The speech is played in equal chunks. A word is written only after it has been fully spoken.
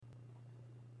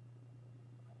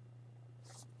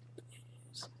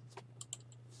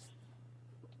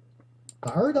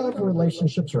The Art of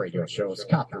Relationships radio show is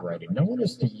copyrighted. No one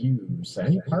is to use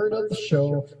any part of the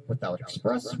show without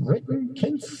express written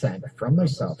consent from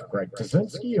myself, Greg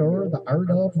Kaczynski, or the Art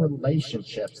of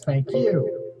Relationships. Thank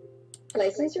you.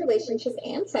 Licensed relationship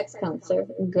and sex counselor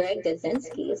Greg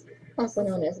Dazinski, also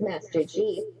known as Master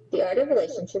G, the art of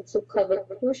relationships will cover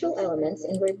crucial elements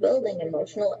in rebuilding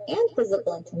emotional and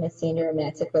physical intimacy in your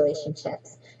romantic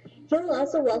relationships. He will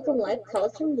also welcome live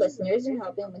calls from listeners and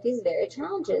help them with these very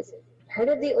challenges. Heard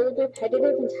of the old repetitive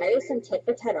and tiresome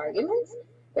tit-for-tat arguments?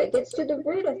 Greg gets to the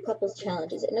root of couples'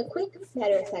 challenges in a quick,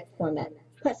 matter-of-fact format,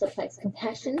 plus applies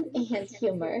compassion and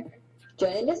humor.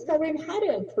 Join in discovering how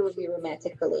to improve your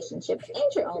romantic relationship and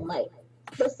your own life.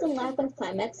 Listen, laugh, and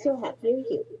climax to a happier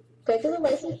you. Greg is a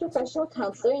licensed professional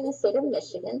counselor in the state of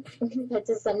Michigan, but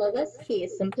to some of us, he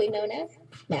is simply known as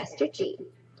Master G.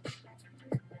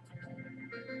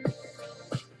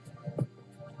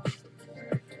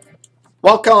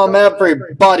 Welcome,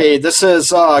 everybody. This is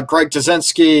Greg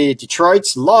Dazinski,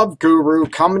 Detroit's Love Guru,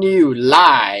 coming to you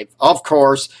live, of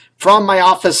course, from my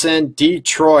office in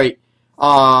Detroit,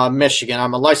 Michigan.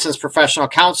 I'm a licensed professional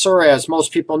counselor, as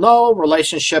most people know,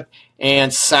 relationship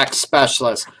and sex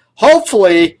specialist.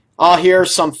 Hopefully, I'll hear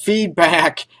some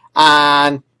feedback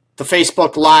on the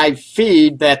Facebook Live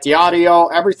feed that the audio,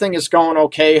 everything is going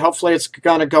okay. Hopefully, it's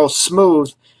going to go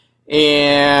smooth,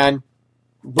 and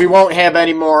we won't have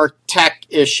any more tech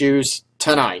issues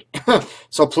tonight.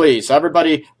 So please,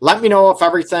 everybody, let me know if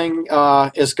everything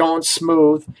is going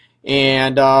smooth,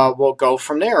 and we'll go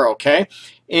from there, okay?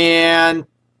 And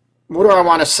what do I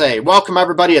want to say? Welcome,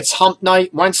 everybody. It's Hump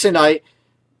Night, Wednesday night.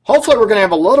 Hopefully, we're going to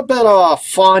have a little bit of a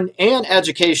fun and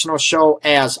educational show,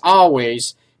 as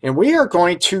always. And we are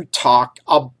going to talk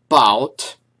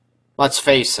about, let's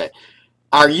face it,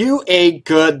 are you a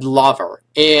good lover?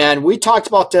 And we talked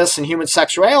about this in human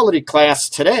sexuality class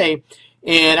today,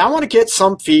 and I want to get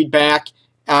some feedback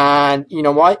on, you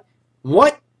know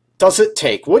what does it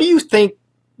take? What do you think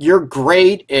your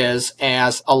grade is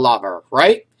as a lover,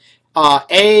 right?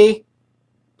 A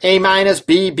minus,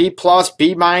 B plus,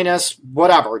 B minus,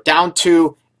 whatever, down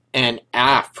to an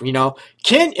F, you know.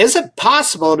 Is it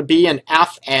possible to be an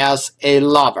F as a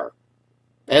lover?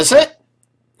 Is it?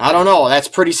 I don't know. That's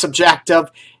pretty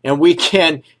subjective, and we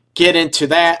can get into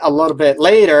that a little bit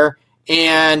later.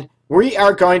 And we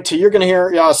are going to, you're going to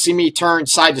hear, see me turn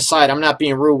side to side. I'm not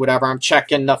being rude, whatever. I'm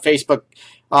checking the Facebook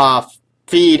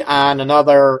feed on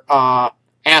another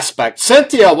aspect.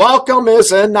 Cynthia, welcome,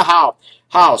 is in the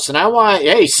house. And I want,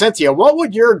 hey, Cynthia, what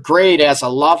would your grade as a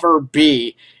lover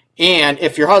be? And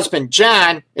if your husband,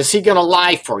 John, is he going to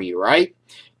lie for you, right?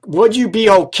 Would you be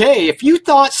okay if you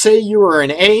thought, say you were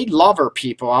an A lover,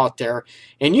 people out there,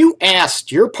 and you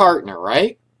asked your partner,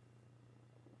 right?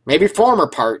 Maybe former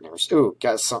partners. Ooh,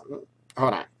 got something.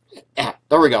 Hold on. Yeah,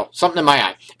 there we go. Something in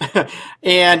my eye.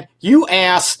 And you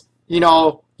asked,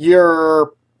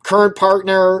 your current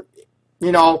partner,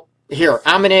 here,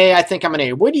 I'm an A, I think I'm an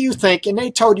A. What do you think? And they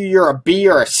told you you're a B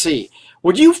or a C.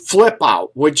 Would you flip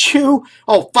out? Would you,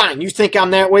 oh, fine, you think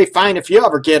I'm that way? Fine, if you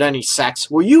ever get any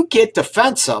sex. Will you get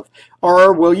defensive?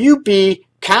 Or will you be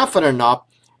confident enough?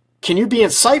 Can you be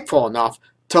insightful enough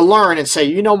to learn and say,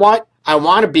 you know what? I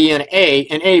want to be an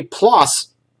A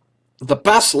plus, the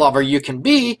best lover you can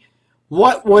be.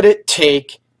 What would it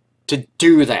take to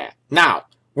do that? Now,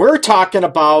 we're talking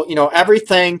about,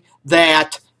 everything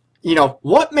that,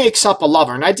 what makes up a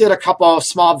lover. And I did a couple of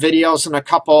small videos and a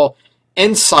couple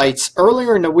insights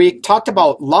earlier in the week, talked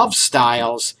about love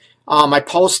styles. I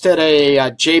posted a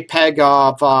JPEG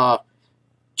of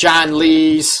John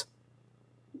Lee's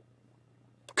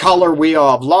color wheel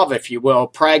of love, if you will,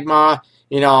 pragma,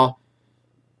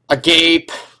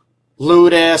 agape,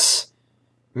 ludus,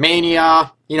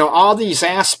 mania, all these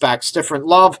aspects, different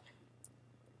love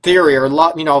theory or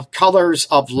love, colors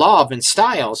of love and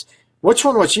styles. Which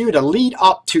one was you to lead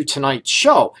up to tonight's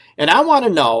show? And I want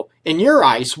to know, in your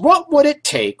eyes, what would it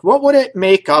take? What would it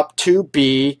make up to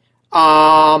be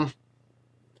an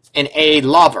A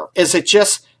lover? Is it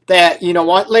just that,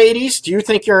 ladies, do you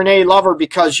think you're an A lover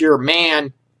because your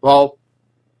man, well,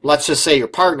 let's just say your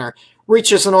partner,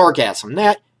 reaches an orgasm,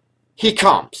 that he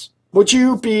comes? Would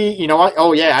you be,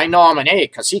 oh yeah, I know I'm an A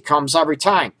because he comes every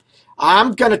time.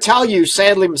 I'm going to tell you,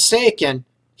 sadly mistaken,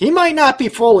 he might not be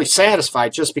fully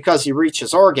satisfied just because he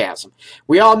reaches orgasm.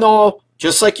 We all know,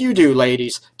 just like you do,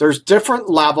 ladies, there's different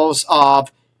levels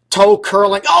of toe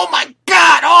curling, oh my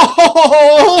God,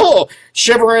 oh,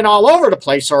 shivering all over the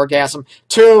place orgasm,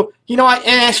 to,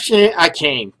 I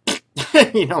came.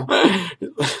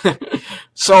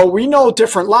 So we know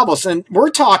different levels, and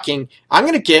we're talking, I'm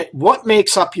going to get what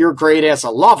makes up your grade as a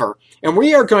lover, and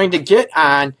we are going to get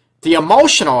on the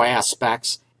emotional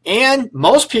aspects, and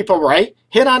most people, right,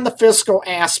 hit on the physical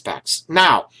aspects.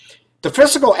 Now, the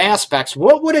physical aspects,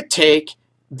 what would it take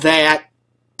that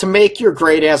to make your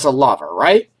grade as a lover,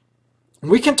 right?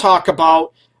 We can talk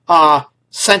about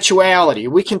sensuality.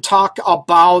 We can talk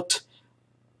about,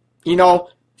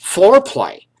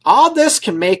 foreplay. All this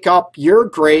can make up your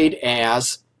grade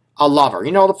as a lover.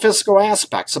 The physical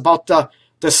aspects about the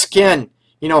skin,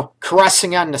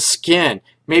 caressing on the skin,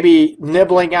 maybe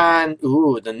nibbling on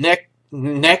the neck,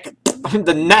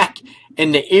 the neck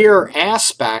and the ear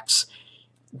aspects.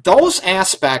 Those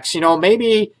aspects,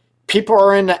 maybe people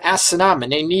are into S&M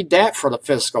and they need that for the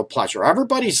physical pleasure.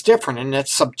 Everybody's different, and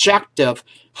it's subjective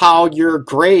how your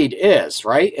grade is,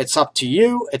 right? It's up to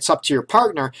you, it's up to your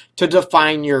partner to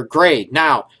define your grade.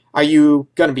 Now, are you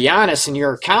going to be honest and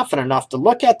you're confident enough to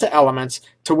look at the elements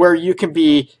to where you can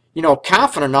be,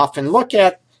 confident enough and look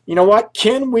at,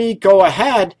 can we go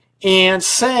ahead and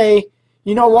say,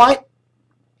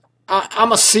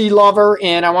 I'm a C lover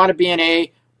and I want to be an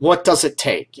A. What does it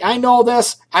take? I know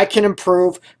this, I can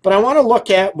improve, but I want to look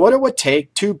at what it would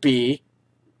take to be,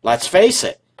 let's face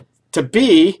it, to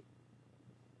be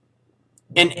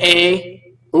an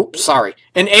A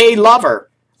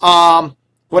lover.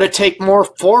 Would it take more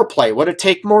foreplay? Would it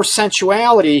take more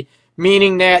sensuality,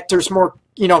 meaning that there's more,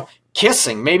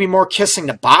 kissing, maybe more kissing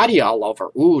the body all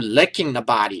over, licking the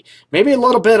body, maybe a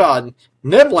little bit of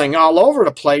nibbling all over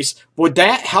the place? Would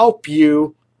that help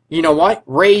you,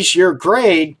 raise your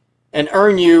grade and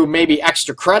earn you maybe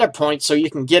extra credit points so you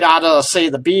can get out of, say,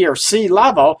 the B or C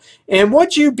level? And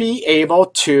would you be able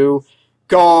to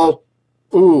go,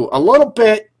 a little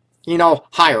bit,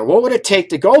 higher? What would it take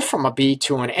to go from a B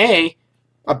to an A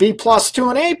plus to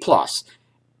an A plus?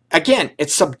 Again,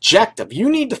 it's subjective. You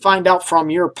need to find out from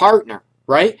your partner,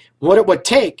 right, what it would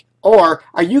take. Or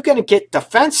are you going to get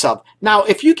defensive? Now,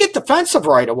 if you get defensive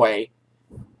right away,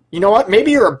 you know what?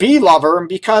 Maybe you're a B lover, and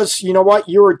because, you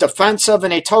were defensive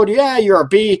and they told you, yeah, you're a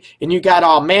B, and you got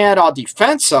all mad, all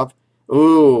defensive,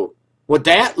 would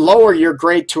that lower your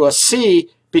grade to a C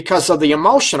because of the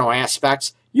emotional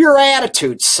aspects? Your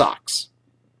attitude sucks.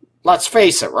 Let's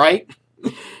face it, right?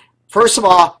 First of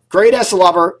all, grade as a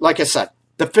lover, like I said,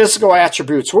 the physical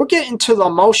attributes. We'll get into the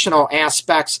emotional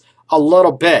aspects a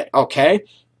little bit, okay?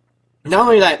 Not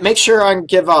only that, make sure I can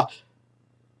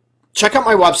check out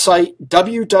my website,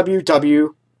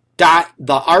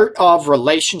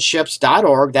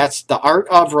 www.theartofrelationships.org. That's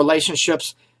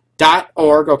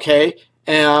theartofrelationships.org, okay?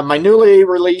 And my newly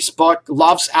released book,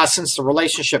 Love's Essence, The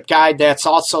Relationship Guide, that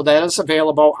is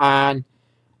available on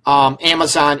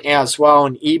Amazon as well,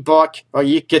 an ebook, or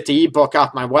you get the ebook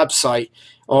off my website,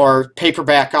 or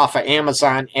paperback off of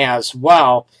Amazon as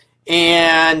well.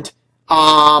 And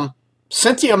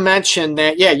Cynthia mentioned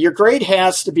that, your grade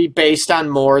has to be based on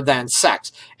more than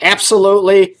sex.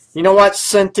 Absolutely. You know what,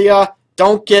 Cynthia?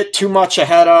 Don't get too much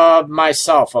ahead of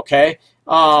myself, okay?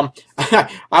 I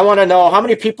want to know how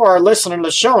many people are listening to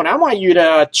the show, and I want you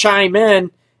to chime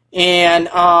in, and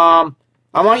I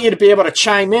want you to be able to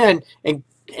chime in and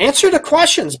answer the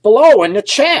questions below in the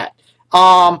chat.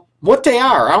 What they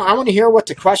are. I want to hear what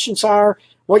the questions are,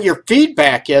 what your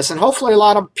feedback is, and hopefully a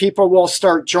lot of people will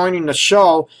start joining the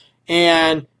show.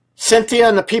 And Cynthia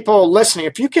and the people listening,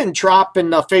 if you can drop in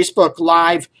the Facebook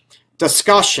Live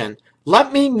discussion,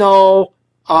 let me know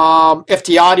if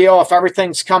the audio, if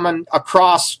everything's coming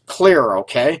across clear,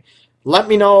 okay? Let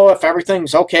me know if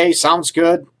everything's okay, sounds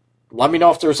good. Let me know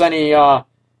if there's any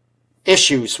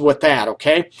issues with that,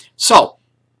 okay? So,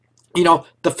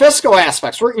 the physical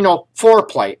aspects,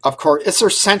 foreplay, of course. Is there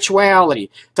sensuality?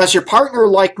 Does your partner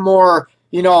like more,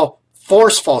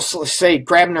 forceful, say,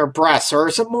 grabbing her breasts, or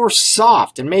is it more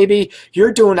soft? And maybe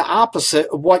you're doing the opposite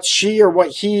of what she or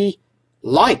what he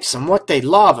likes and what they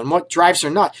love and what drives her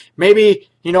nuts. Maybe,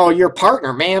 your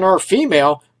partner, man or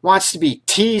female, wants to be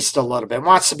teased a little bit,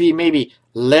 wants to be maybe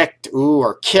licked,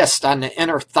 or kissed on the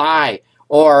inner thigh,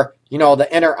 or, the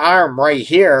inner arm right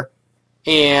here,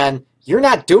 and you're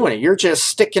not doing it. You're just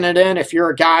sticking it in if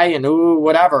you're a guy, and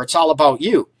whatever. It's all about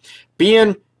you.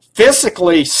 Being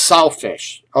physically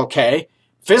selfish, okay?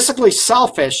 Physically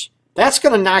selfish, that's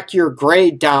going to knock your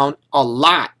grade down a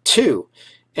lot too.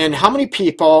 And how many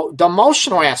people, the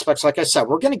emotional aspects, like I said,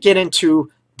 we're going to get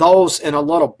into those in a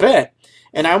little bit.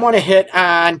 And I want to hit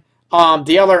on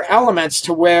the other elements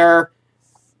to where,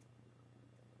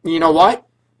 you know what?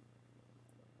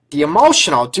 The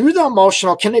emotional,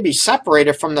 can they be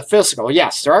separated from the physical?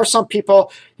 Yes, there are some people,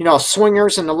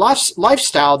 swingers in the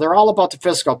lifestyle, they're all about the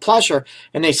physical pleasure,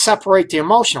 and they separate the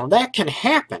emotional. That can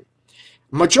happen.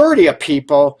 Majority of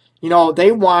people,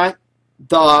 they want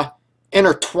the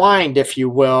intertwined, if you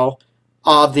will,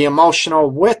 of the emotional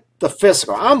with the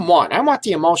physical. I'm one. I want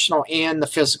the emotional and the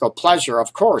physical pleasure,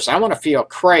 of course. I want to feel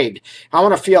craved. I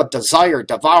want to feel desired,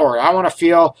 devoured. I want to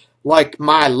feel like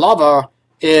my lover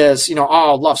is,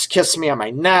 love's kissing me on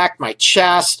my neck, my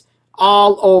chest,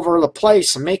 all over the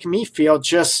place and making me feel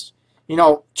just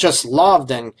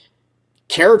loved and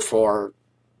cared for,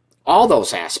 all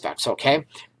those aspects, okay?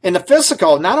 And the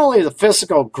physical, not only the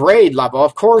physical grade level,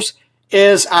 of course,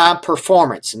 is on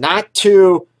performance, not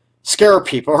to scare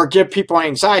people or give people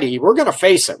anxiety. We're going to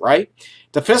face it, right?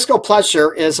 The physical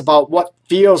pleasure is about what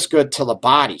feels good to the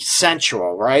body,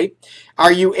 sensual, right?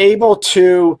 Are you able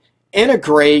to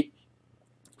integrate,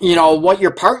 what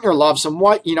your partner loves and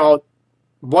what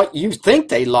you think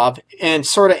they love, and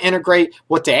sort of integrate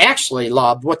what they actually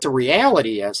love, what the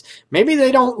reality is. Maybe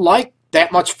they don't like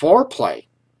that much foreplay.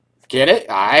 Get it?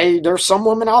 There's some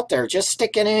women out there, just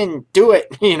stick it in, do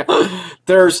it.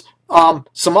 There's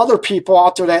some other people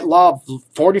out there that love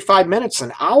 45 minutes,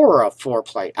 an hour of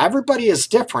foreplay. Everybody is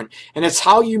different, and it's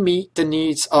how you meet the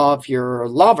needs of your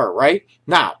lover, right?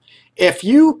 Now, if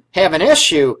you have an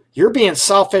issue, you're being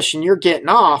selfish and you're getting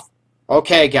off,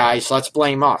 okay, guys, let's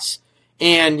blame us.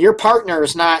 And your partner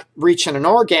is not reaching an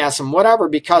orgasm, whatever,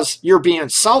 because you're being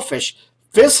selfish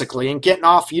physically and getting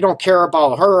off, you don't care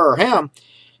about her or him,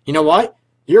 you know what?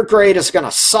 Your grade is going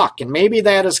to suck, and maybe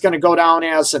that is going to go down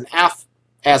as an F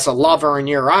as a lover in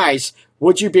your eyes.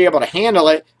 Would you be able to handle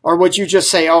it, or would you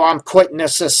just say, oh, I'm quitting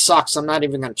this sucks, I'm not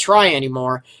even going to try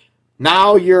anymore?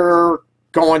 Now you're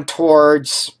going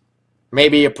towards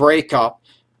maybe a breakup,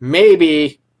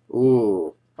 maybe,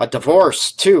 a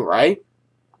divorce too, right?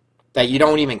 That you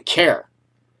don't even care.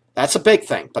 That's a big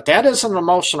thing, but that is an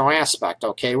emotional aspect,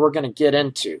 okay, we're going to get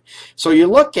into. So you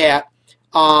look at,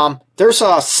 there's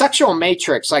a sexual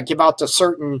matrix I give out to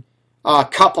certain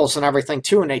couples and everything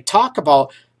too, and they talk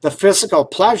about the physical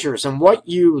pleasures and what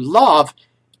you love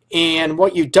and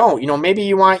what you don't. Maybe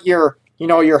you want your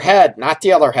head, not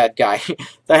the other head guy,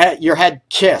 your head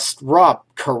kissed, rubbed,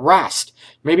 caressed.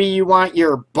 Maybe you want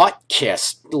your butt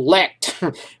kissed, licked.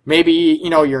 Maybe,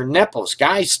 your nipples,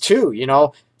 guys too,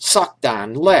 sucked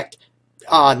on, licked,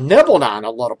 nibbled on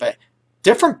a little bit.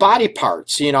 Different body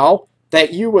parts,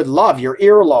 that you would love. Your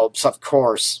earlobes, of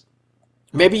course.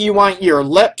 Maybe you want your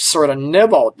lips sort of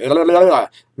nibbled a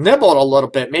little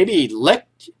bit. Maybe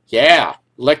licked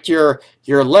your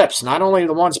lips, not only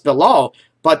the ones below,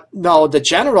 but no, the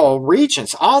genital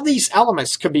regions. All these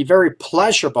elements could be very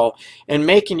pleasurable in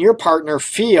making your partner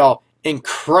feel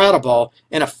incredible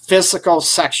in a physical,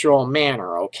 sexual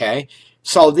manner, okay?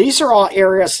 So these are all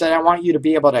areas that I want you to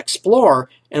be able to explore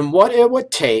and what it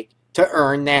would take to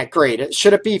earn that grade.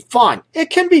 Should it be fun? It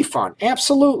can be fun,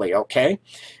 absolutely, okay?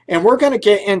 And we're going to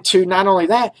get into not only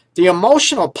that, the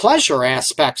emotional pleasure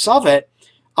aspects of it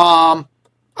are,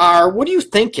 what do you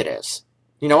think it is?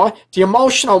 The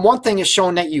emotional, one thing is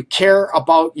showing that you care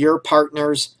about your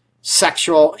partner's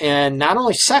sexual and not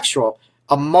only sexual,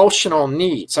 emotional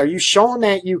needs. Are you showing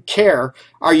that you care?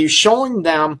 Are you showing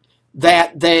them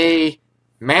that they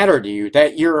matter to you,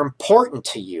 that you're important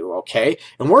to you, okay?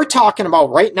 And we're talking about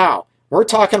right now, we're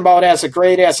talking about as a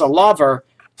grade, as a lover,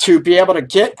 to be able to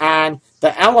get on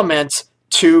the elements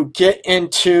to get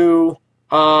into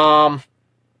the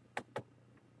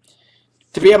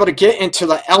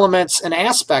elements and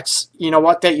aspects,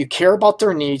 that you care about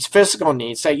their needs, physical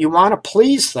needs, that you want to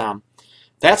please them.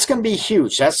 That's going to be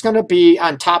huge. That's going to be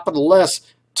on top of the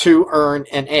list to earn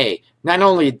an A. Not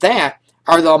only that,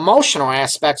 are the emotional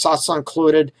aspects also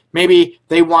included? Maybe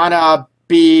they want to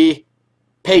be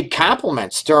paid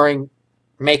compliments during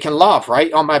making love,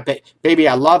 right? Oh, my baby,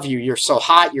 I love you. You're so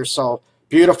hot. You're so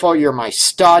beautiful. You're my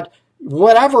stud.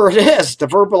 Whatever it is, the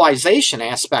verbalization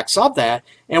aspects of that,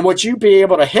 and would you be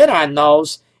able to hit on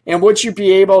those, and would you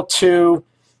be able to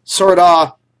sort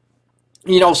of,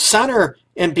 center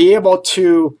and be able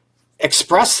to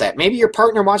express that? Maybe your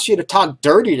partner wants you to talk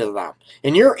dirty to them,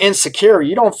 and you're insecure,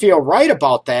 you don't feel right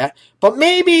about that, but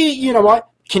maybe,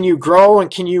 can you grow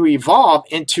and can you evolve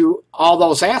into all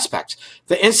those aspects?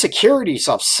 The insecurities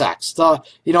of sex, the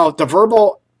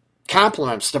verbal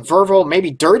compliments, the verbal,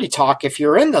 maybe dirty talk, if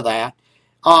you're into that,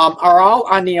 are all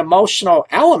on the emotional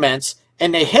elements,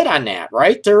 and they hit on that,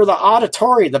 right? They're the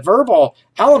auditory, the verbal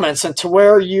elements, and to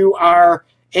where you are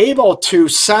able to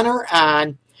center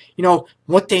on,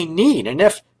 what they need. And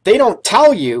if they don't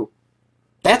tell you,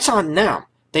 that's on them.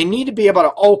 They need to be able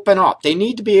to open up. They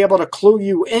need to be able to clue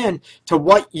you in to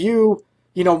what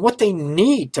what they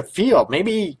need to feel.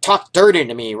 Maybe talk dirty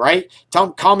to me, right?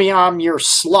 Don't call me I'm your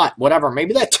slut, whatever.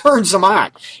 Maybe that turns them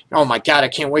on. Oh my God, I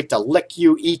can't wait to lick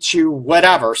you, eat you,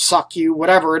 whatever, suck you,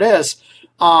 whatever it is.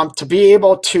 To be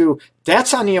able to,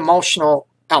 that's on the emotional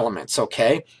elements,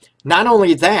 okay? not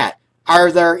only that,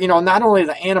 are there, not only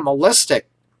the animalistic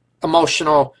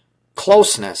emotional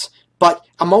closeness, but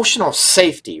emotional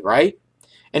safety, right?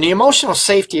 And the emotional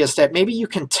safety is that maybe you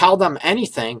can tell them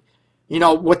anything,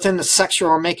 within the sexual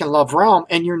or making love realm,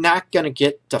 and you're not going to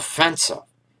get defensive.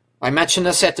 I mentioned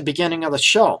this at the beginning of the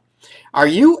show. Are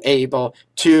you able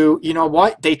to,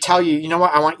 they tell you,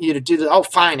 I want you to do this. Oh,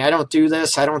 fine, I don't do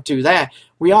this, I don't do that.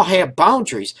 We all have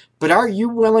boundaries, but are you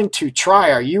willing to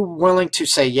try? Are you willing to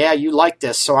say, yeah, you like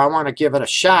this, so I want to give it a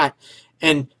shot?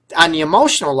 And on the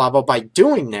emotional level, by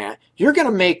doing that, you're going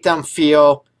to make them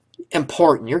feel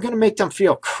important. You're going to make them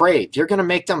feel craved. You're going to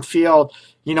make them feel,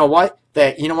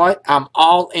 I'm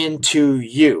all into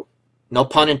you. No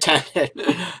pun intended.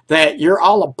 That you're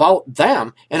all about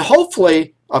them. And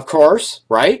hopefully, of course,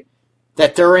 right,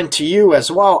 that they're into you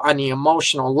as well on the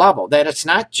emotional level. That it's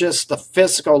not just the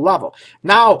physical level.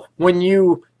 Now, when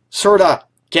you sort of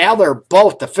gather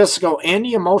both the physical and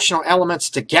the emotional elements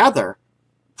together,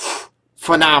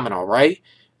 phenomenal, right?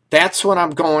 That's what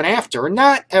I'm going after. And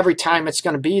not every time it's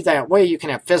going to be that way. You can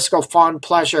have physical fun,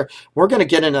 pleasure. We're going to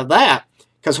get into that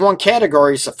because one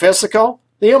category is the physical,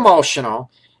 the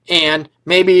emotional, and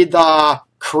maybe the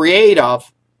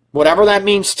creative, whatever that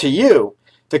means to you,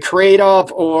 the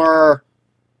creative or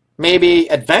maybe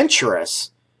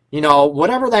adventurous,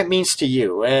 whatever that means to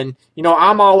you. And,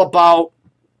 I'm all about,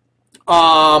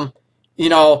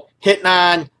 hitting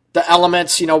on the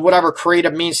elements, whatever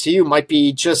creative means to you might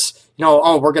be just,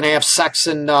 we're going to have sex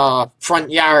in the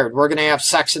front yard. We're going to have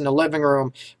sex in the living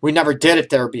room. We never did it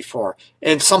there before.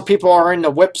 And some people are into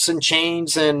whips and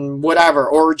chains and whatever,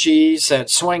 orgies and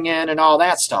swinging and all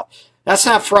that stuff. That's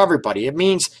not for everybody. It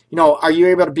means, are you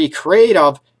able to be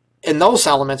creative in those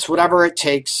elements, whatever it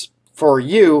takes for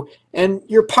you and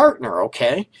your partner,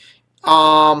 okay?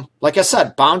 Like I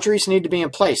said, boundaries need to be in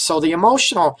place. So the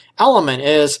emotional element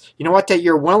is, that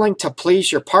you're willing to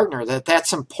please your partner,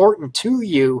 that's important to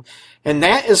you, and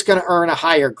that is going to earn a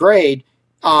higher grade,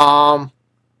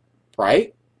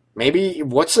 right? Maybe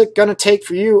what's it going to take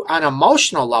for you on an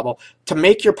emotional level to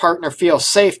make your partner feel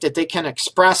safe, that they can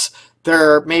express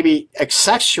their maybe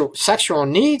sexual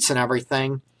needs and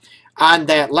everything on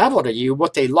that level to you,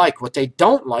 what they like, what they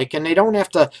don't like, and they're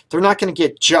not going to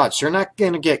get judged. They're not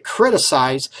going to get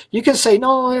criticized. You can say,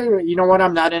 no, you know what,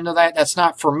 I'm not into that. That's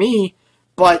not for me.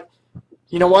 But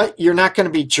you know what? You're not going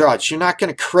to be judged. You're not going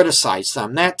to criticize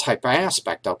them, that type of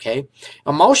aspect, okay?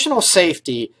 Emotional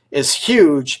safety is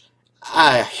huge,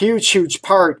 a huge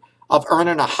part of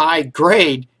earning a high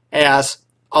grade as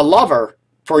a lover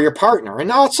for your partner.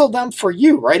 And also them for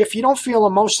you, right? If you don't feel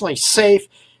emotionally safe,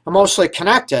 emotionally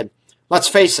connected, let's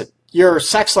face it, your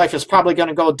sex life is probably going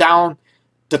to go down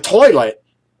the toilet.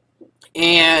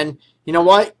 And you know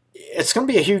what? It's going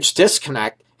to be a huge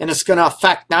disconnect, and it's going to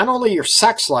affect not only your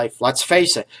sex life, let's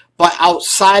face it, but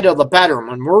outside of the bedroom.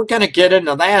 And we're going to get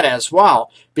into that as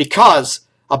well, because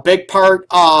a big part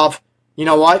of,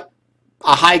 a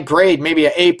high grade, maybe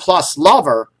an A+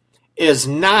 lover, is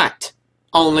not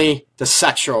only the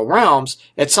sexual realms,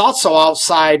 it's also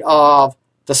outside of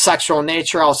the sexual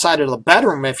nature, outside of the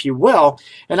bedroom, if you will.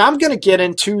 And I'm going to get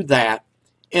into that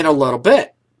in a little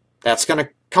bit. That's going to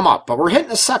come up. But we're hitting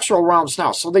the sexual realms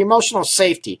now. So the emotional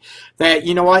safety, that,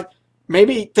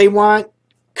 maybe they want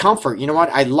comfort.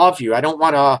 I love you. I don't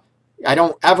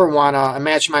ever want to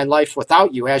imagine my life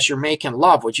without you as you're making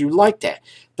love. Would you like that?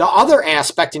 The other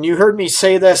aspect, and you heard me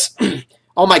say this,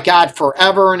 oh my God,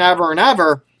 forever and ever and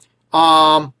ever,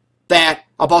 that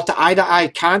about the eye-to-eye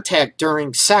contact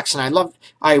during sex, and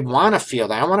I want to feel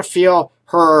that. I want to feel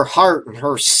her heart and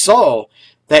her soul,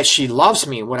 that she loves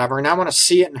me and whatever, and I want to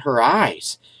see it in her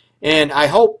eyes. And I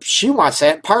hope she wants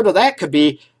that. Part of that could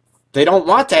be they don't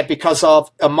want that because of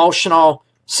emotional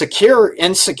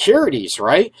insecurities,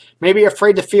 right? Maybe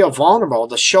afraid to feel vulnerable,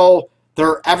 to show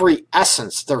their every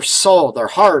essence, their soul, their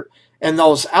heart, and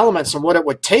those elements and what it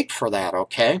would take for that,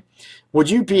 okay? Would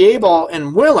you be able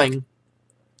and willing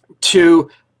to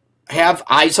have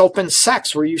eyes open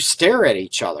sex where you stare at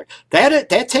each other? That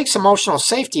takes emotional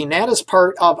safety, and that is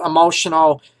part of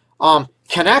emotional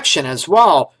connection as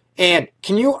well. And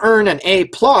can you earn an A+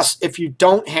 if you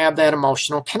don't have that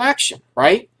emotional connection,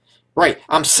 right? Right.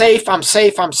 I'm safe. I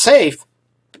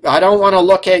don't want to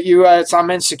look at you as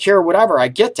I'm insecure, whatever. I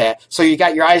get that. So you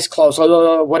got your eyes closed,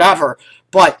 whatever.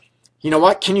 But you know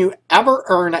what? Can you ever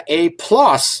earn an A+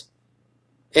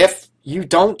 if you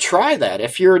don't try that?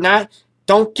 If you're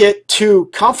don't get too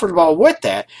comfortable with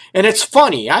that. And it's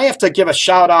funny. I have to give a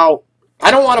shout out.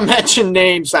 I don't want to mention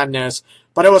names on this,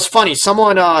 but it was funny.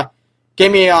 Someone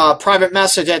gave me a private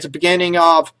message at the beginning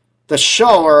of the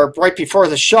show, or right before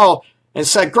the show, and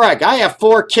said, Greg, I have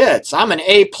 4 kids. I'm an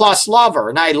A-plus lover.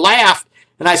 And I laughed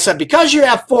and I said, because you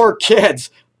have 4 kids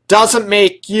doesn't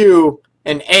make you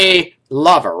an A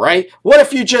lover, right? What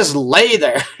if you just lay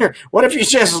there? What if you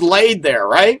just laid there,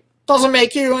 right? Doesn't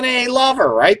make you an A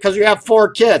lover, right? Because you have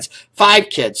 4 kids, 5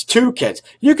 kids, 2 kids.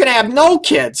 You can have no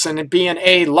kids and be an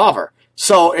A lover.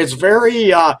 So it's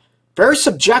very, very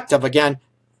subjective. Again,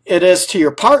 it is to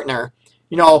your partner.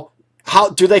 You know,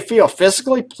 how do they feel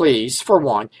physically pleased for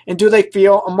one, and do they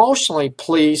feel emotionally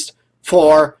pleased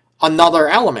for another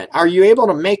element? Are you able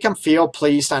to make them feel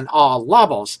pleased on all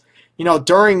levels? You know,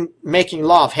 during making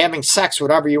love, having sex,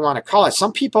 whatever you want to call it.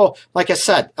 Some people, like I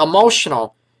said,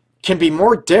 emotional can be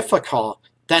more difficult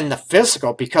than the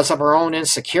physical because of our own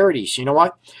insecurities. You know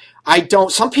what?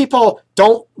 Some people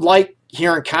don't like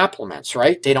hearing compliments,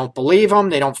 right? They don't believe them.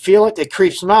 They don't feel it. It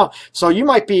creeps them out. So you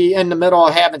might be in the middle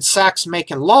of having sex,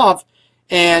 making love,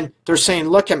 and they're saying,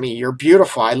 look at me, you're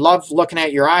beautiful. I love looking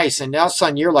at your eyes. And all of a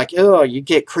sudden you're like, oh, you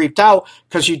get creeped out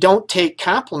because you don't take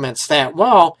compliments that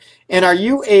well. And are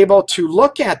you able to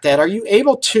look at that? Are you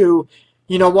able to,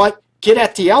 you know what, get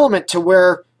at the element to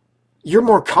where you're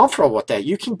more comfortable with that?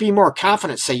 You can be more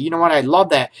confident, say, you know what, I love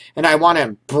that. And I want to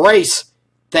embrace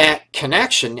that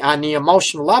connection on the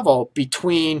emotional level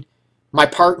between my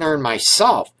partner and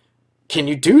myself. Can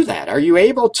you do that? Are you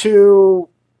able to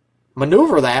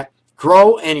maneuver that,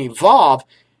 grow and evolve?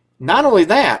 Not only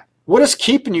that, what is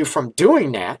keeping you from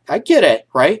doing that? I get it,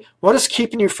 right? What is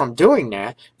keeping you from doing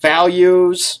that?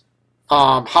 Values,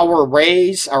 how we're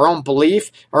raised, our own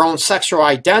belief, our own sexual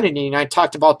identity, and I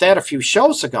talked about that a few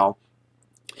shows ago.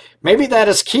 Maybe that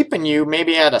is keeping you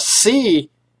maybe at a C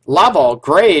level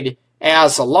grade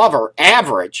as a lover,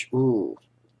 average. Ooh,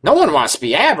 no one wants to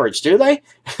be average, do they?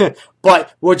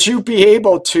 But would you be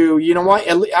able to, you know what,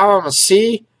 I'm a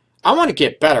C, I want to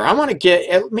get better. I want to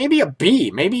get maybe a B.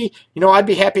 Maybe, you know, I'd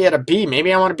be happy at a B.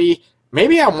 Maybe I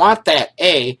want that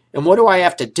A, and what do I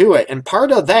have to do it? And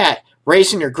part of that,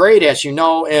 raising your grade, as you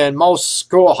know, in most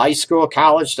school, high school,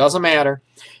 college, doesn't matter,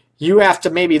 you have to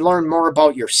maybe learn more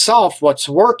about yourself, what's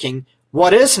working,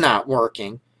 what is not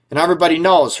working, and everybody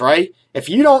knows, right? If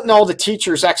you don't know the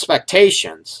teacher's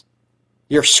expectations,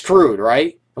 you're screwed,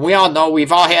 right? And we all know,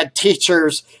 we've all had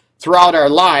teachers throughout our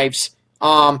lives.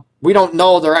 We don't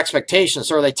know their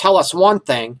expectations, or they tell us one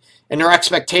thing and their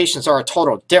expectations are a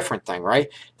total different thing, right?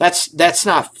 That's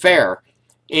not fair.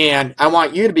 And I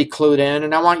want you to be clued in,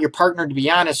 and I want your partner to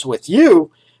be honest with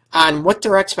you on what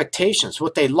their expectations,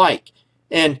 what they like.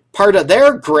 And part of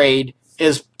their grade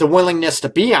is the willingness to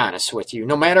be honest with you,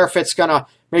 no matter if it's going to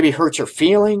maybe hurt your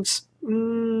feelings,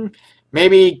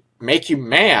 maybe make you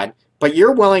mad, but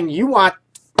you want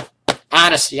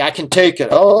honesty. I can take it.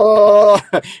 Oh,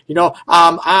 you know,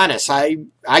 I'm honest.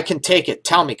 I can take it.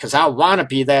 Tell me, because I want to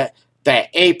be that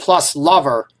A-plus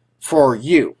lover for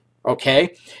you,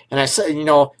 okay? And I said, you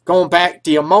know, going back,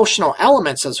 the emotional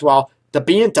elements as well, the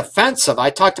being defensive.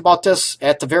 I talked about this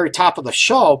at the very top of the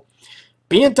show.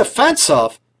 Being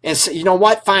defensive and say, you know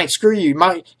what, fine, screw you.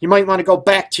 You might want to go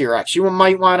back to your ex. You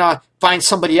might want to find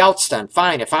somebody else then.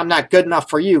 Fine, if I'm not good enough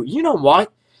for you. You know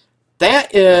what?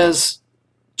 That is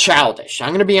childish. I'm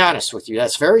going to be honest with you.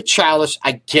 That's very childish.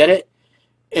 I get it.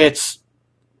 It's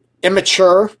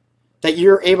immature that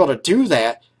you're able to do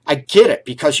that. I get it,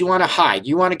 because you want to hide.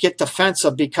 You want to get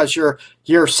defensive because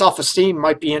your self-esteem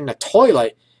might be in the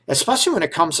toilet, especially when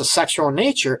it comes to sexual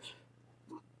nature.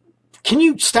 Can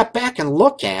you step back and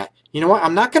look at, you know what,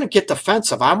 I'm not going to get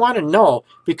defensive. I want to know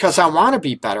because I want to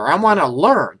be better. I want to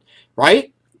learn,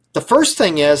 right? The first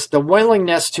thing is the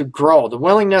willingness to grow, the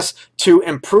willingness to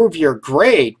improve your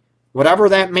grade, whatever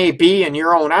that may be in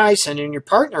your own eyes and in your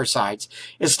partner's eyes,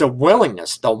 is the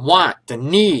willingness, the want, the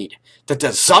need, the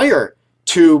desire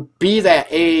to be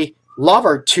that A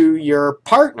lover to your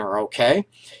partner, okay?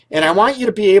 And I want you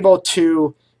to be able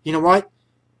to, you know what,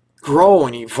 grow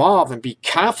and evolve and be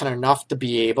confident enough to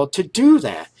be able to do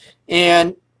that.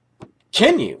 And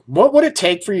can you? What would it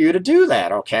take for you to do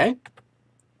that, okay?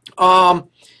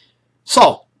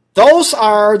 So those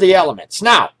are the elements.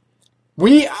 Now,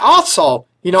 we also,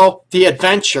 you know, the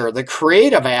adventure, the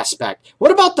creative aspect.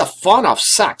 What about the fun of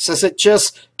sex? Is it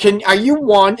just, are you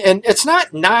one, and it's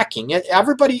not knocking it,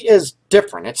 everybody is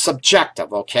different, it's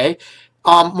subjective, okay?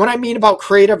 What I mean about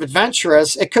creative adventure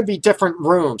is it could be different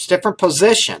rooms, different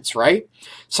positions, right?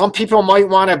 Some people might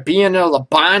want to be in the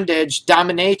bondage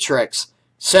dominatrix,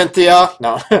 Cynthia,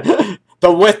 no,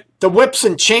 the whips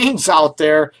and chains out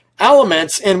there,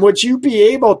 elements, and would you be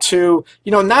able to,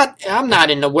 you know, I'm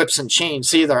not into whips and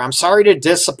chains either. I'm sorry to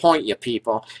disappoint you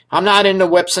people. I'm not into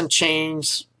whips and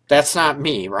chains. That's not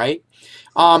me, right?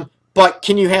 But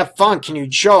can you have fun? Can you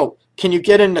joke? Can you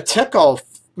get into tickle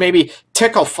maybe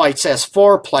tickle fights as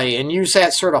foreplay and use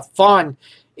that sort of fun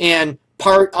in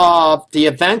part of the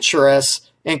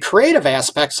adventurous and creative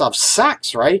aspects of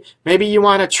sex, right? Maybe you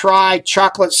want to try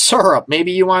chocolate syrup.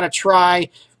 Maybe you want to try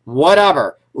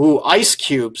whatever. Ooh, ice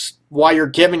cubes while you're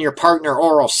giving your partner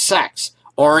oral sex.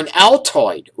 Or an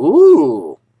Altoid.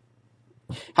 Ooh.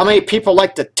 How many people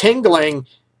like the tingling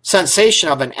sensation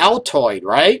of an Altoid,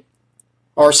 right?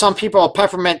 Or some people, a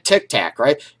peppermint Tic Tac,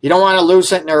 right? You don't want to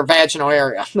lose it in their vaginal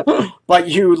area. But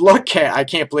you look at, I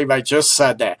can't believe I just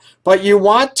said that. But you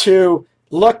want to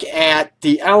look at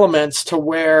the elements to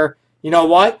where, you know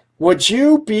what? Would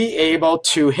you be able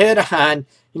to hit on,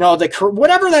 you know,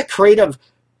 whatever that creative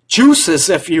juices,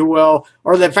 if you will,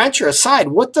 or the adventurous side?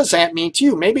 What does that mean to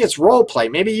you? Maybe it's role play.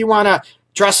 Maybe you want to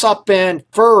dress up in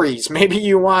furries. Maybe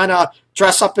you want to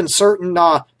dress up in certain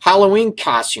Halloween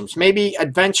costumes. Maybe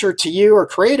adventure to you or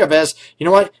creative is, you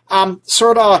know what, I'm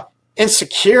sort of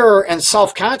insecure and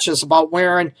self-conscious about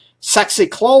wearing sexy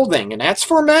clothing. And that's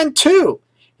for men too.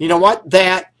 You know what,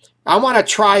 that I want to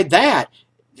try that.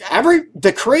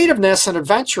 The creativeness and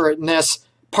adventurousness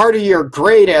part of your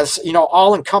grade as, you know,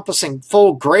 all-encompassing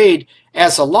full grade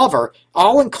as a lover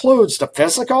all includes the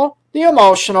physical, the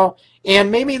emotional,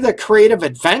 and maybe the creative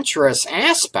adventurous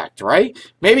aspect, right?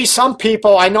 Maybe some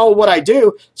people, I know what I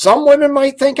do, some women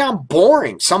might think I'm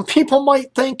boring. Some people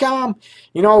might think I'm,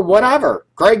 you know, whatever.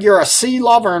 Greg, you're a C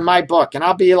lover in my book. And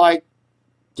I'll be like,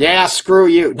 yeah, screw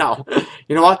you. No,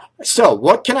 you know what? Still,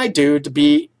 what can I do to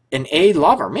be an A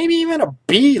lover? Maybe even a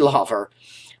B lover.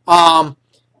 Can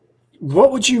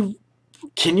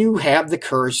you have the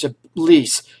courage to at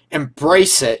least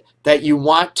embrace it, that you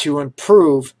want to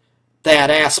improve that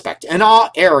aspect in all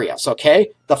areas,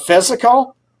 okay? The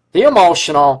physical, the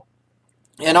emotional,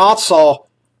 and also,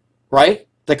 right,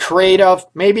 the creative,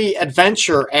 maybe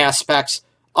adventure aspects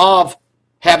of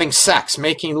having sex,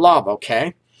 making love,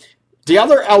 okay? The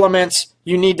other elements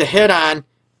you need to hit on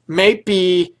may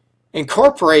be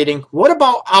incorporating, what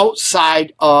about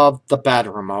outside of the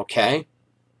bedroom, okay?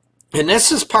 And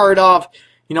this is part of,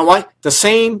 you know what, the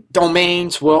same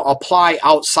domains will apply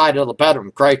outside of the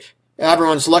bedroom, Greg.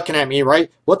 Everyone's looking at me, right?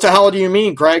 What the hell do you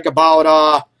mean, Greg,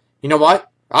 about, you know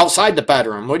what, outside the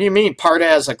bedroom? What do you mean part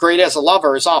as a grade as a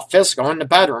lover is all physical in the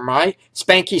bedroom, right?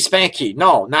 Spanky, spanky.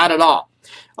 No, not at all.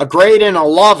 A grade in a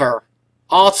lover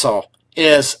also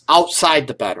is outside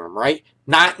the bedroom, right?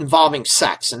 Not involving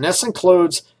sex. And this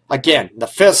includes, again, the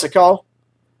physical,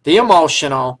 the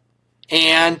emotional,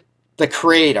 and the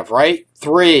creative, right?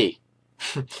 3.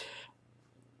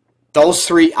 Those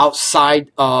 3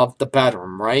 outside of the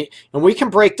bedroom, right? And we can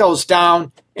break those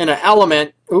down in an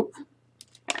element.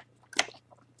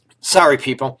 Sorry,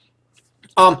 people.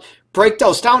 Break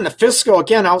those down. The physical,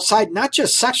 again, outside, not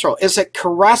just sexual. Is it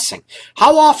caressing?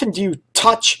 How often do you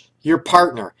touch your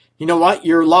partner? You know what?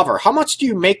 Your lover. How much do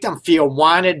you make them feel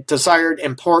wanted, desired,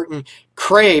 important,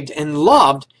 craved, and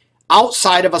loved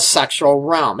outside of a sexual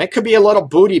realm? It could be a little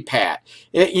booty pat.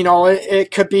 It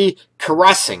could be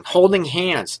caressing, holding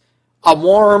hands, a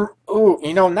warm,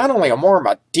 not only a warm,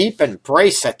 a deep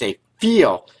embrace that they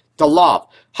feel the love.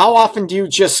 How often do you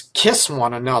just kiss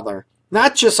one another?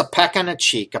 Not just a peck on the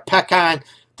cheek, a peck on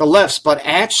the lips, but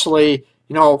actually,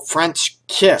 French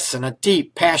kiss and a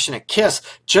deep, passionate kiss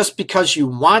just because you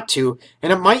want to.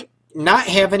 And it might not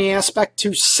have any aspect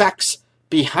to sex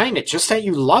behind it, just that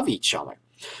you love each other.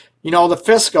 The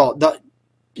physical,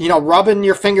 rubbing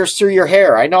your fingers through your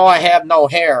hair. I know I have no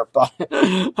hair, but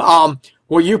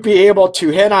will you be able to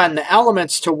hit on the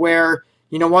elements to where,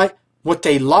 what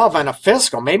they love on a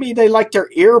physical? Maybe they like their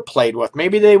ear played with.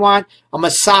 Maybe they want a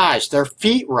massage, their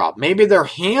feet rubbed. Maybe their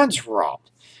hands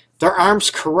rubbed, their arms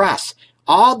caressed.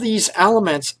 All these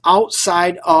elements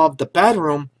outside of the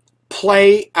bedroom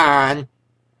play on,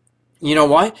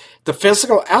 the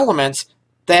physical elements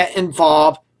that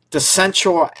involve the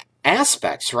sensual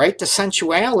aspects, right? The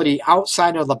sensuality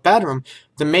outside of the bedroom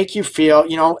to make you feel,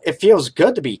 it feels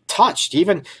good to be touched,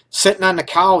 even sitting on the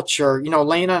couch or,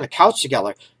 laying on the couch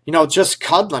together, just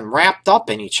cuddling, wrapped up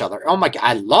in each other. Oh my God,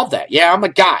 I love that. Yeah, I'm a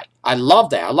guy. I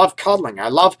love that. I love cuddling. I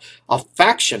love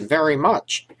affection very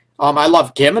much. I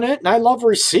love giving it and I love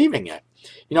receiving it.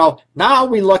 Now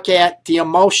we look at the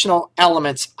emotional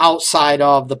elements outside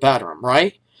of the bedroom,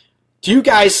 right? Do you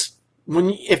guys,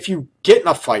 if you get in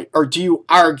a fight or do you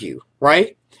argue,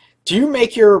 right? Do you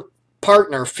make your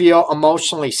partner feel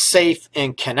emotionally safe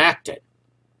and connected?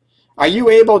 Are you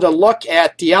able to look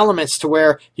at the elements to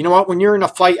where, when you're in a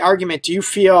fight argument, do you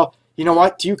feel,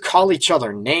 do you call each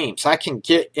other names? I can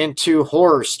get into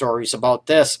horror stories about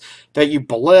this, that you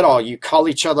belittle, you call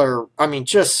each other,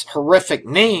 just horrific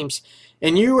names,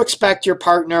 and you expect your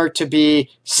partner to be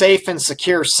safe and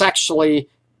secure sexually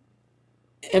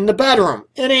in the bedroom.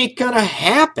 It ain't going to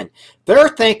happen. They're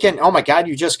thinking, oh my God,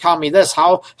 you just called me this.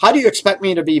 How do you expect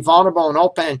me to be vulnerable and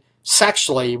open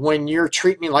sexually when you're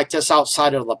treating me like this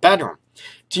outside of the bedroom?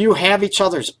 Do you have each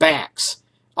other's backs?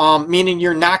 Meaning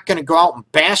you're not going to go out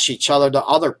and bash each other to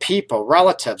other people,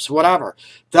 relatives, whatever.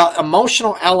 The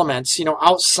emotional elements,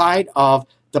 outside of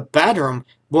the bedroom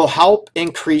will help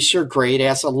increase your grade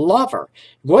as a lover.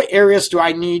 What areas do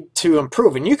I need to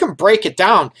improve? And you can break it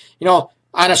down,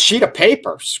 on a sheet of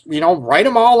paper, write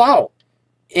them all out.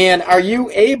 And are you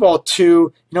able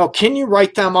to, can you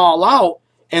write them all out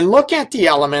and look at the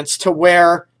elements to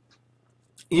where,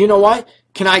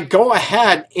 can I go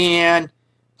ahead and,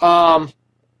 can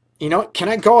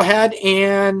I go ahead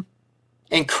and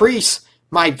increase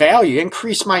my value,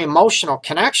 increase my emotional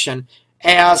connection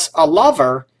as a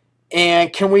lover?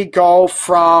 And can we go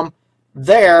from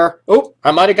there? Oh,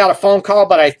 I might have got a phone call,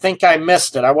 but I think I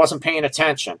missed it. I wasn't paying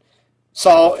attention.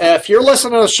 So if you're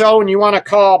listening to the show and you want to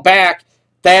call back,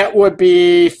 that would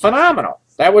be phenomenal.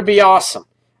 That would be awesome.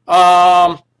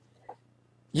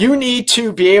 You need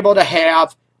to be able to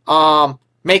have,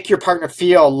 make your partner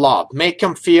feel loved, make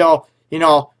them feel,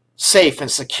 safe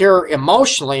and secure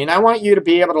emotionally. And I want you to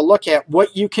be able to look at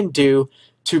what you can do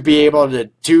to be able to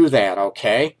do that,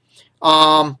 okay?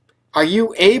 Are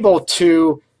you able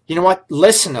to,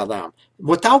 listen to them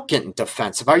without getting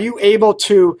defensive? Are you able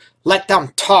to let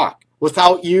them talk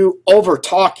without you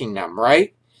over-talking them,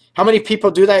 right? How many people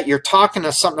do that? You're talking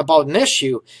to something about an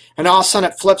issue, and all of a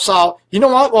sudden it flips out,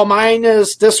 well, mine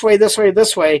is this way, this way,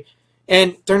 this way,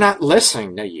 and they're not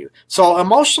listening to you. So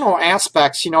emotional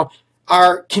aspects,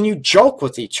 can you joke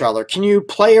with each other? Can you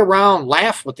play around,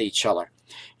 laugh with each other?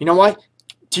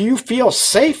 Do you feel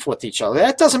safe with each other?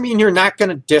 That doesn't mean you're not going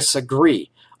to disagree.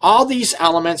 All these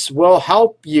elements will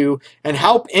help you and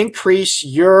help increase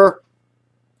your,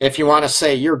 if you want to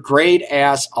say, your grade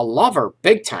as a lover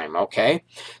big time, okay?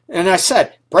 And I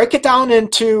said, break it down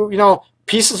into,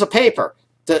 pieces of paper.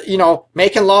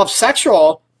 Making love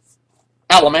sexual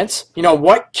elements,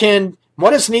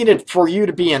 what is needed for you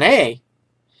to be an A?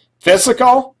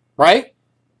 Physical, right?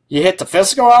 You hit the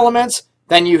physical elements,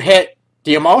 then you hit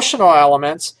the emotional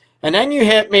elements, and then you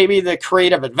hit maybe the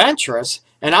creative adventurous,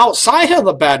 and outside of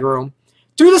the bedroom,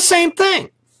 do the same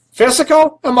thing.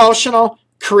 Physical, emotional,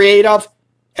 creative,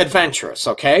 adventurous,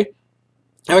 okay?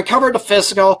 And we covered the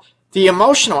physical, the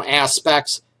emotional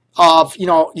aspects of,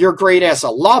 your grade as a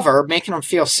lover, making them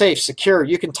feel safe, secure.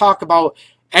 You can talk about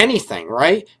anything,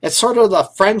 right? It's sort of the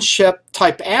friendship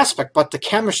type aspect, but the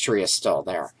chemistry is still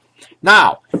there.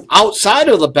 Now, outside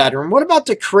of the bedroom, what about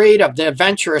the creative, the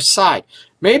adventurous side?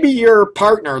 Maybe your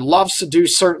partner loves to do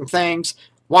certain things,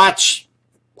 watch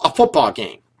a football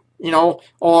game,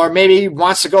 or maybe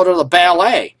wants to go to the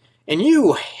ballet, and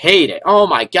you hate it. Oh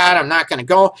my God, I'm not going to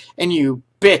go. And you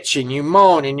bitch and you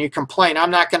moan and you complain,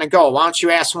 I'm not going to go. Why don't you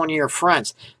ask one of your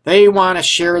friends? They want to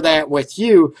share that with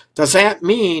you. Does that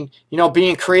mean,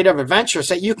 being creative, adventurous,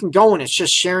 that you can go and it's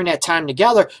just sharing that time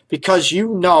together because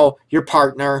your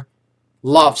partner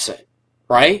loves it,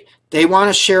 right? They want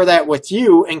to share that with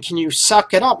you, and can you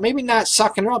suck it up? Maybe not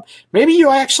sucking it up. Maybe you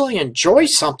actually enjoy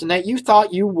something that you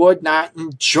thought you would not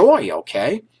enjoy,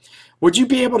 okay? Would you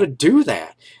be able to do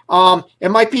that?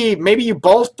 It might be maybe you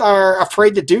both are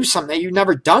afraid to do something that you've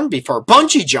never done before.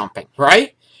 Bungee jumping,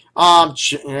 right?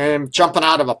 Jumping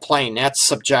out of a plane, that's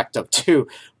subjective too.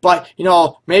 But,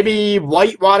 maybe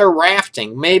whitewater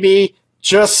rafting, maybe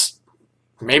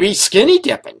skinny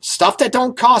dipping, stuff that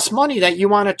don't cost money that you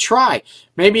want to try.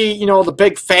 Maybe, the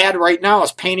big fad right now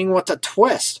is painting with a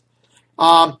twist.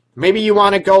 Maybe you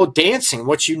want to go dancing,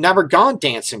 which you've never gone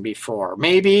dancing before.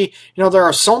 Maybe, there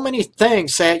are so many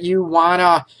things that you want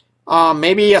to,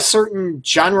 maybe a certain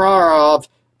genre of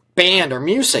band or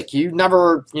music you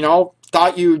never,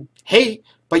 thought you'd hate,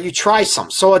 but you try some.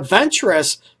 So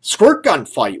adventurous, squirt gun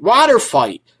fight, water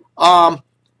fight,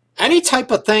 any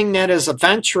type of thing that is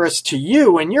adventurous to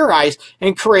you in your eyes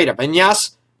and creative. And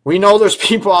yes, we know there's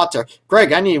people out there,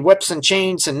 Greg, I need whips and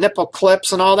chains and nipple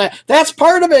clips and all that. That's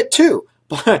part of it too.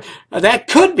 But that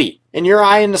could be in your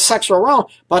eye in the sexual realm,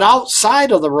 but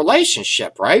outside of the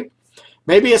relationship, right?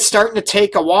 Maybe it's starting to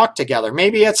take a walk together.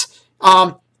 Maybe it's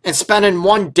and spending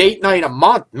one date night a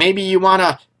month. Maybe you want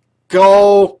to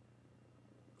go,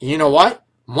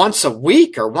 once a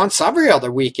week or once every other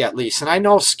week at least. And I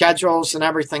know schedules and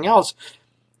everything else.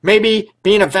 Maybe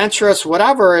being adventurous,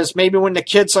 whatever, is maybe when the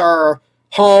kids are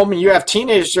home and you have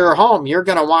teenagers that are home, you're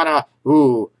going to want to,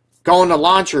 go in the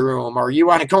laundry room, or you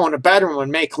want to go in the bedroom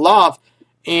and make love,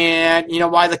 and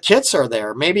while the kids are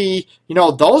there. Maybe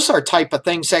those are type of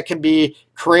things that can be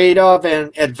creative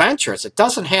and adventurous. It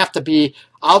doesn't have to be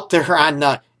out there on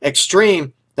the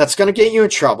extreme that's going to get you in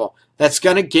trouble, that's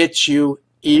going to get you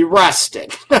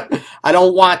arrested. I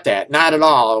don't want that, not at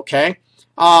all, okay?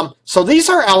 So these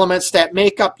are elements that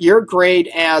make up your grade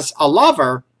as a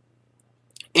lover,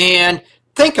 and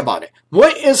think about it.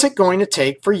 What is it going to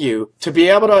take for you to be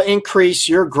able to increase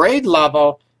your grade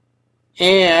level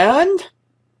and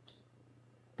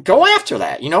go after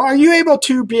that? Are you able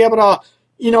to be able to,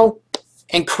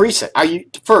 increase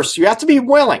it? First, you have to be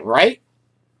willing, right?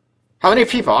 How many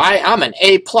people? I'm an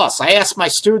A+. I asked my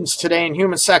students today in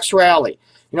human sexuality,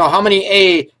 how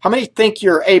many think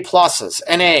you're A pluses,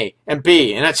 an A and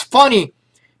B? And it's funny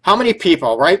how many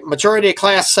people, right? Majority of the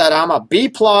class said I'm a B+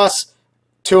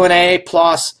 to an A+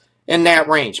 in that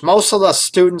range. Most of the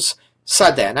students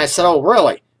said that. And I said, oh,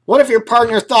 really? What if your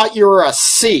partner thought you were a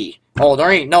C? Oh,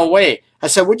 there ain't no way. I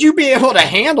said, would you be able to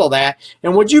handle that?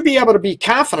 And would you be able to be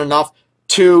confident enough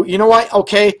to,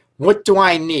 okay, what do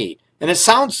I need? And it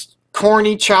sounds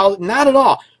corny, child, not at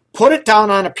all. Put it down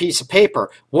on a piece of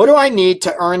paper. What do I need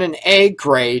to earn an A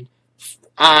grade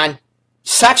on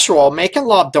sexual, making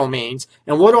love domains?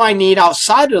 And what do I need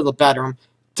outside of the bedroom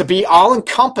to be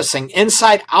all-encompassing,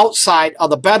 inside, outside of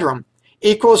the bedroom,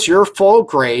 equals your full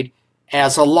grade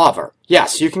as a lover?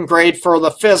 Yes, you can grade for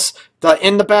the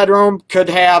in the bedroom could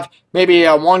have maybe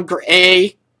a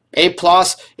A+,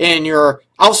 and your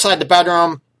outside the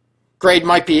bedroom grade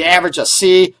might be average, a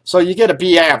C, so you get a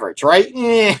B average, right?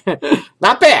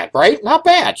 Not bad, right? Not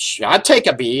bad. I'd take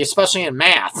a B, especially in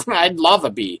math. I'd love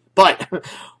a B. But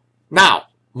now,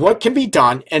 what can be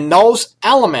done in those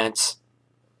elements,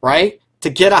 right,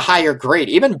 to get a higher grade?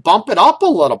 Even bump it up a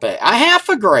little bit, a half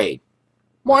a grade.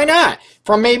 Why not?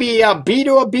 From maybe a B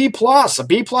to a B+, a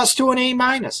B+ to an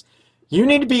A-. You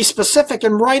need to be specific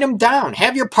and write them down.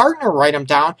 Have your partner write them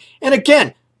down. And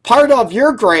again, part of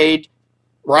your grade,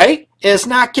 right, is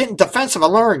not getting defensive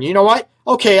and learn. You know what?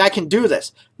 Okay, I can do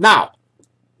this. Now,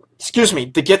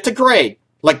 to get the grade,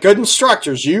 like good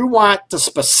instructors, you want the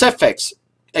specifics,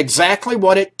 exactly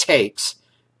what it takes,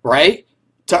 right,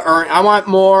 to earn. I want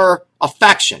more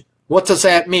affection. What does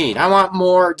that mean? I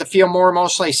want to feel more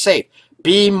emotionally safe.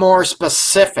 Be more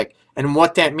specific in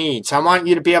what that means. I want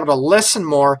you to be able to listen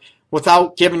more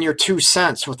without giving your 2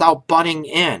 cents, without butting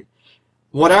in.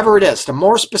 Whatever it is, the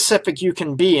more specific you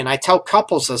can be, and I tell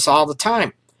couples this all the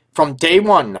time, from day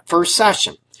one, the first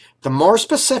session, the more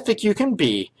specific you can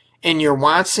be in your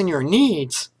wants and your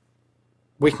needs,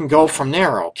 we can go from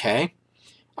there, okay?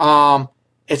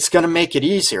 It's going to make it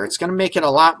easier. It's going to make it a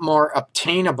lot more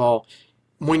obtainable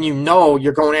when you know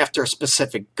you're going after a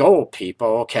specific goal, people,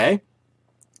 okay?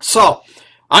 So,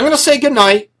 I'm going to say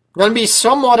goodnight. Going to be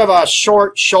somewhat of a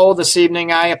short show this evening.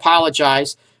 I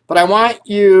apologize. But I want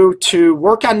you to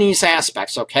work on these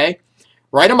aspects, okay?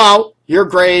 Write them out. Your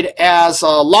grade as a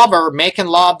lover, making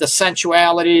love, the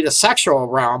sensuality, the sexual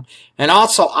realm, and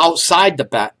also outside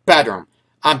the bedroom.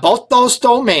 On both those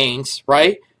domains,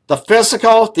 right? The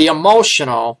physical, the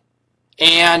emotional,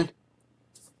 and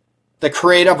the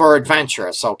creative or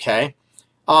adventurous, okay?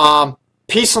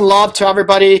 Peace and love to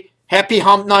everybody. Happy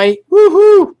hump night.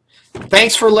 Woohoo!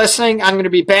 Thanks for listening. I'm going to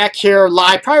be back here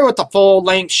live, probably with the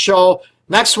full-length show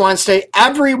next Wednesday,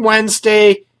 every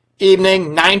Wednesday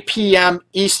evening, 9 p.m.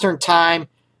 Eastern Time.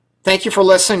 Thank you for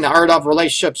listening to Art of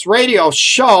Relationships Radio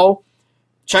Show.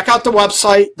 Check out the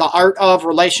website,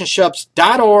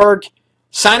 theartofrelationships.org.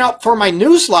 Sign up for my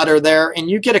newsletter there, and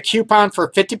you get a coupon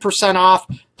for 50% off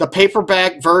the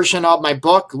paperback version of my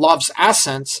book, Love's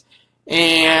Essence.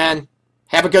 And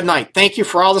have a good night. Thank you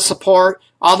for all the support,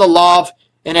 all the love,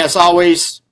 and as always,